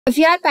If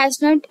you are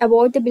passionate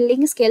about the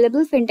building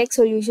scalable fintech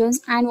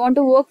solutions and want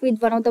to work with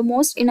one of the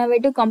most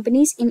innovative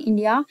companies in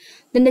India,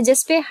 then the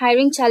Juspay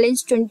Hiring Challenge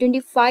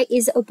 2025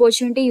 is an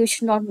opportunity you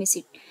should not miss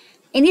it.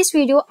 In this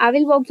video, I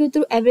will walk you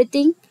through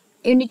everything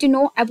you need to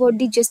know about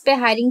the Juspay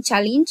Hiring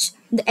Challenge,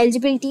 the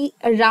eligibility,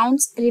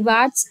 rounds,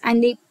 rewards,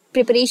 and the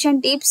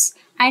preparation tips,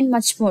 and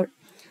much more.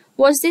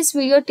 Watch this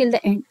video till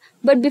the end.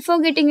 But before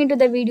getting into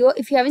the video,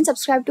 if you haven't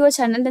subscribed to our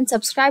channel, then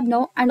subscribe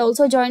now and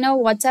also join our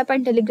WhatsApp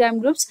and Telegram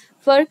groups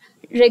for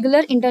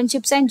regular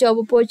internships and job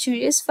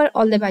opportunities for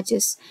all the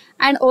batches.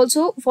 And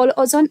also follow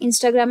us on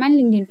Instagram and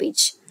LinkedIn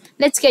page.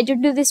 Let's get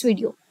into this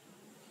video.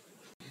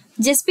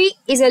 Juspay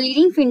is a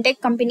leading fintech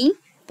company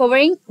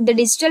powering the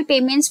digital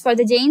payments for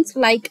the giants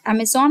like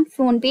Amazon,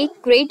 PhonePe,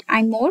 Crate,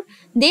 and more.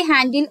 They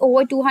handle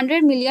over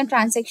 200 million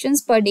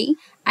transactions per day,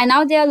 and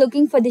now they are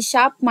looking for the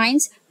sharp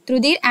minds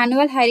through their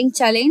annual hiring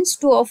challenge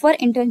to offer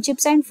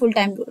internships and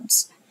full-time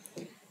roles.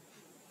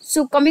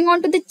 So coming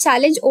on to the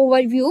challenge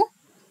overview,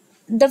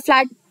 the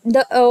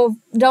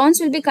rounds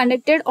will be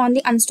conducted on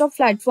the Unstop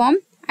platform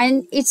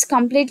and it's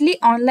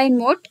completely online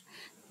mode.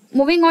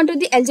 Moving on to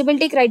the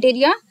eligibility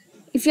criteria,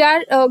 if you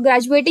are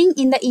graduating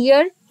in the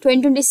year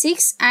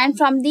 2026 and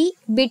from the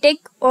btech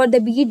or the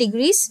BE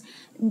degrees,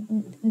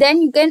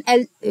 then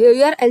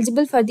you are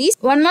eligible for these.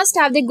 One must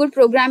have the good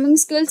programming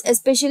skills,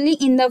 especially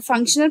in the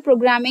functional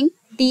programming,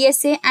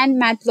 DSA, and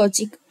math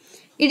logic.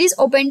 It is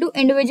open to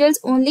individuals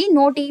only,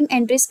 no team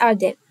entries are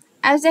there.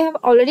 As I have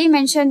already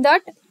mentioned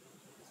that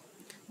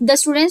the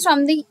students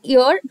from the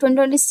year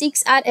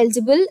 2026 are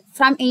eligible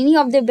from any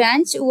of the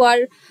branch who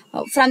are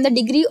from the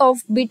degree of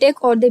btech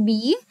or the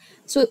BE.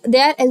 So they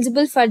are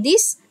eligible for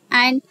this,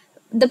 and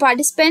the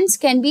participants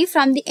can be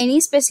from the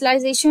any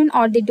specialization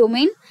or the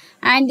domain,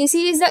 and this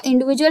is the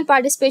individual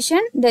participation.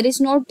 There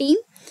is no team.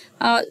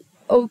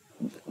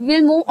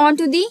 We'll move on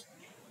to the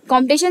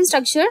competition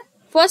structure.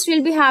 First,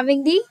 we'll be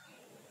having the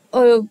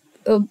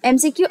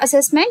MCQ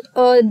assessment,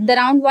 the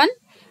round 1,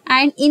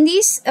 and in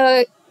this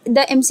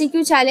the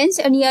MCQ challenge,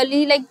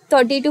 nearly like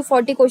 30 to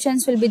 40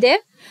 questions will be there,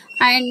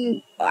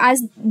 and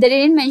as they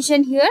didn't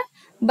mention here,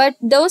 but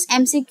those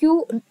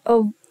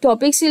MCQ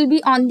topics will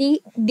be on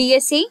the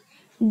DSA,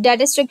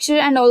 data structure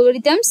and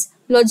algorithms,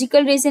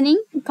 logical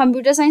reasoning,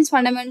 computer science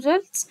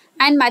fundamentals,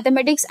 and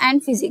mathematics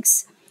and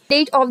physics.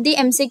 Date of the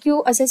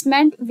MCQ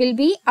assessment will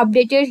be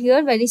updated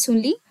here very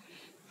soonly.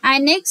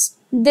 And next,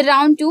 the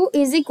round 2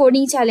 is the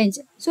coding challenge.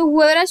 So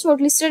whoever is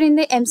shortlisted in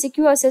the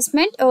MCQ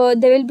assessment,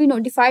 they will be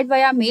notified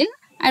via mail,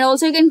 and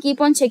also you can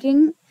keep on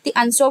checking the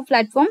Unstop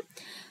platform.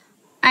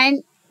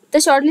 And the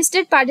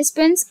shortlisted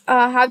participants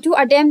have to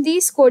attempt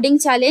this coding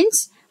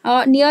challenge.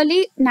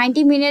 Nearly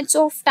 90 minutes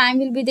of time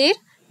will be there.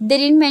 They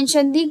didn't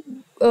mention the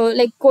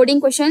coding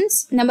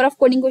questions, number of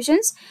coding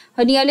questions.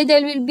 Nearly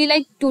there will be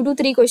like 2 to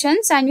 3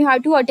 questions, and you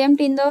have to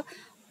attempt in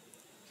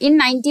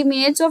 90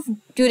 minutes of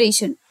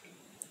duration.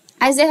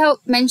 As I have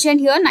mentioned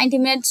here, 90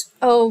 minutes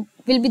will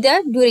be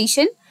the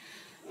duration.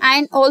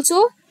 And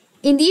also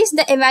in these,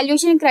 the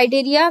evaluation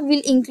criteria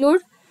will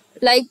include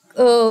like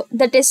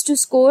the test to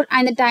score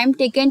and the time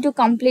taken to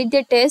complete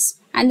the test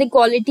and the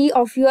quality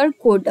of your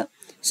code.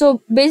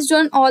 So based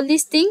on all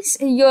these things,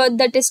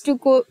 the test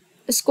to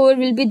score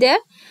will be there.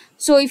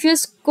 So if you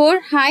score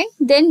high,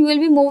 then you will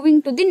be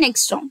moving to the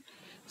next round.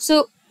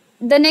 So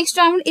the next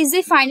round is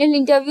the final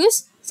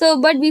interviews. So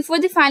but before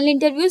the final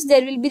interviews,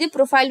 there will be the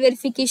profile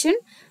verification.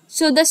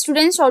 So the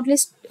students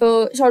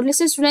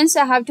shortlisted students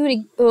have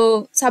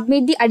to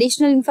submit the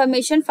additional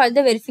information for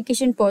the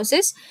verification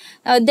process.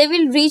 They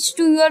will reach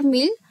to your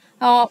mail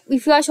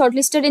if you are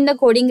shortlisted in the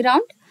coding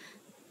round.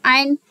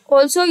 And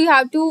also you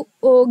have to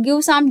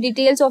give some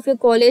details of your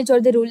college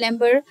or the roll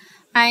number,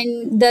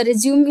 and the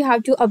resume you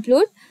have to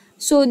upload.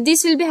 So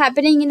this will be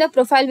happening in the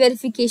profile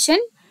verification,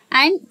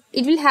 and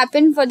it will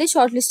happen for the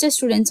shortlisted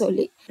students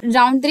only.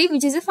 Round 3,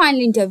 which is the final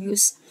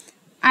interviews.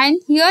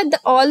 And here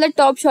all the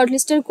top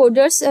shortlisted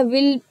coders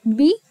will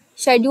be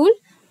scheduled,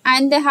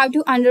 and they have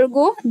to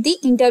undergo the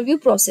interview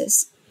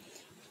process.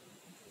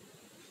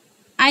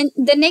 And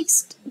the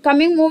next,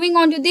 moving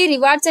on to the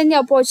rewards and the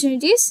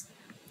opportunities.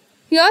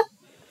 Here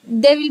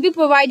they will be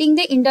providing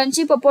the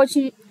internship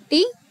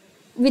opportunity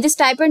with a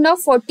stipend of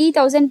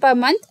 40,000 per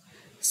month.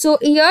 So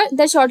here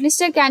the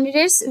shortlisted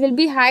candidates will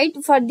be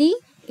hired for the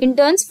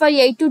interns for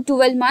 8 to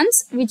 12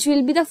 months, which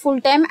will be the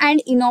full-time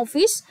and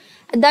in-office.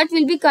 That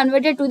will be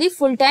converted to the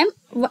full-time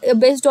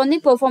based on the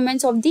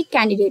performance of the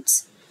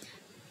candidates.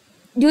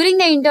 During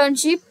the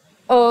internship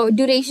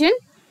duration,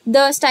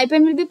 the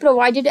stipend will be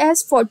provided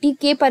as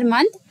 40K per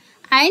month,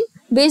 and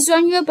based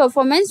on your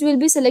performance will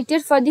be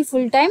selected for the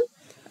full-time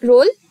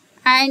role,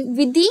 and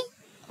with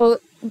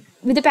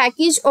the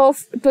package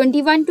of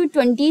 21 to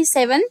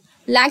 27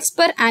 lakhs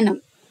per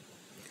annum.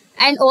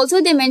 And also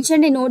they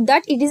mentioned a note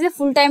that it is a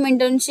full-time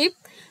internship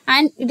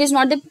and it is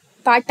not the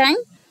part-time.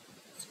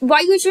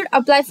 Why you should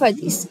apply for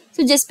this?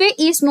 So Juspay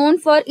is known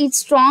for its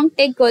strong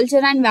tech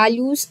culture and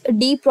values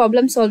deep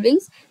problem solving.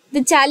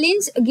 The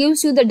challenge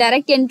gives you the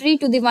direct entry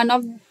to the one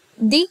of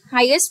the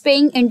highest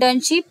paying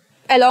internship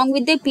along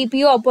with the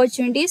PPO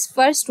opportunities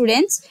for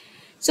students.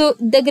 So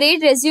the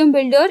great resume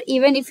builder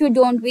even if you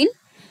don't win.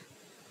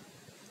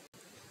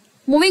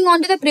 Moving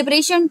on to the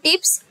preparation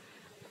tips.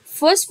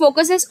 First,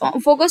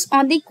 focus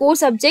on the core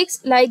subjects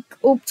like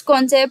OOPS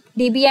concept,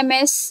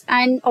 DBMS,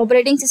 and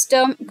operating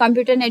system,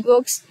 computer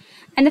networks,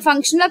 and the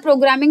functional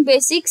programming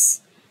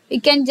basics.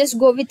 You can just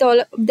go with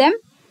all of them,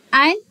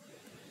 and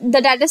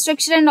the data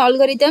structure and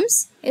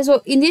algorithms.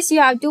 So in this,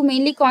 you have to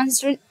mainly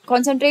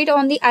concentrate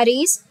on the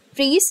arrays,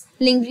 trees,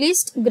 linked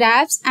list,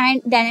 graphs,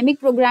 and dynamic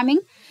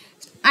programming,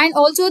 and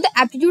also the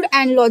aptitude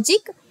and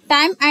logic,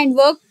 time and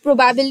work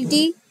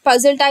probability,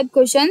 puzzle type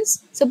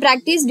questions. So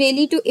practice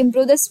daily to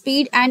improve the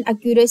speed and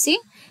accuracy,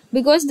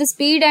 because the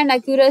speed and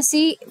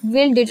accuracy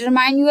will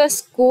determine your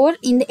score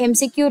in the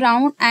MCQ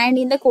round and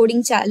in the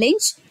coding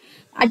challenge.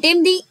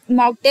 Attempt the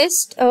mock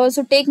test.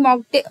 So take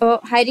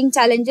hiring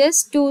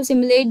challenges to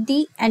simulate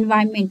the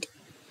environment.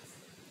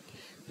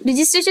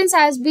 Registrations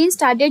has been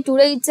started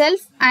today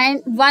itself,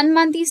 and 1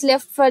 month is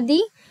left for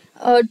the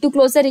to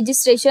close the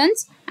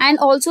registrations. And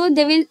also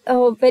they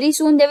will very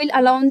soon they will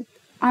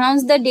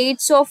announce the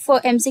dates of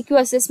MCQ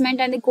assessment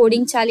and the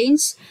coding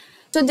challenge.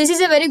 So this is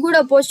a very good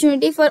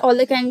opportunity for all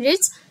the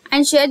candidates,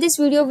 and share this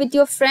video with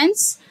your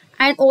friends.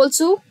 And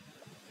also,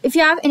 if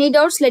you have any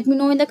doubts, let me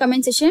know in the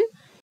comment section.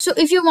 So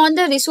if you want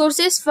the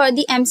resources for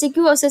the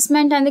MCQ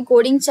assessment and the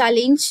coding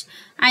challenge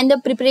and the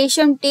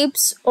preparation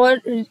tips or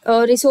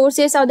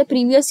resources or the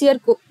previous year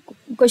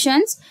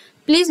questions,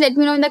 please let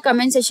me know in the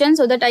comment section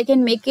so that I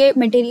can make a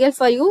material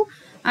for you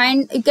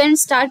and you can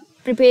start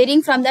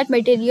preparing from that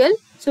material.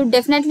 So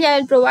definitely I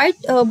will provide,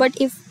 but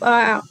if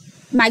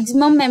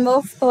maximum number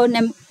of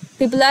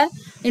people are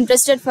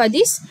interested for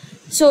this,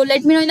 so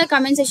let me know in the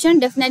comment section.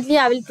 Definitely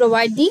I will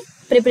provide the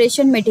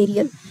preparation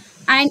material.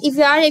 And if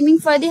you are aiming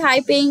for the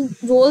high paying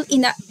role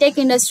in the tech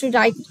industry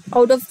right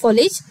out of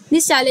college,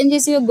 this challenge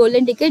is your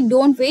golden ticket.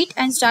 Don't wait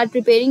and start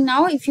preparing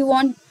now. If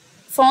you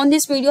found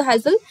this video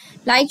helpful,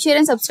 like, share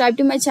and subscribe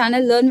to my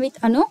channel Learn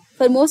with Anu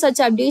for more such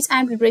updates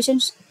and preparation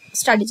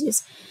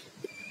strategies.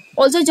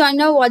 Also join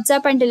our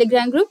WhatsApp and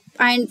Telegram group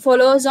and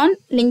follow us on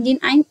LinkedIn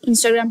and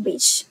Instagram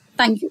page.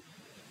 Thank you.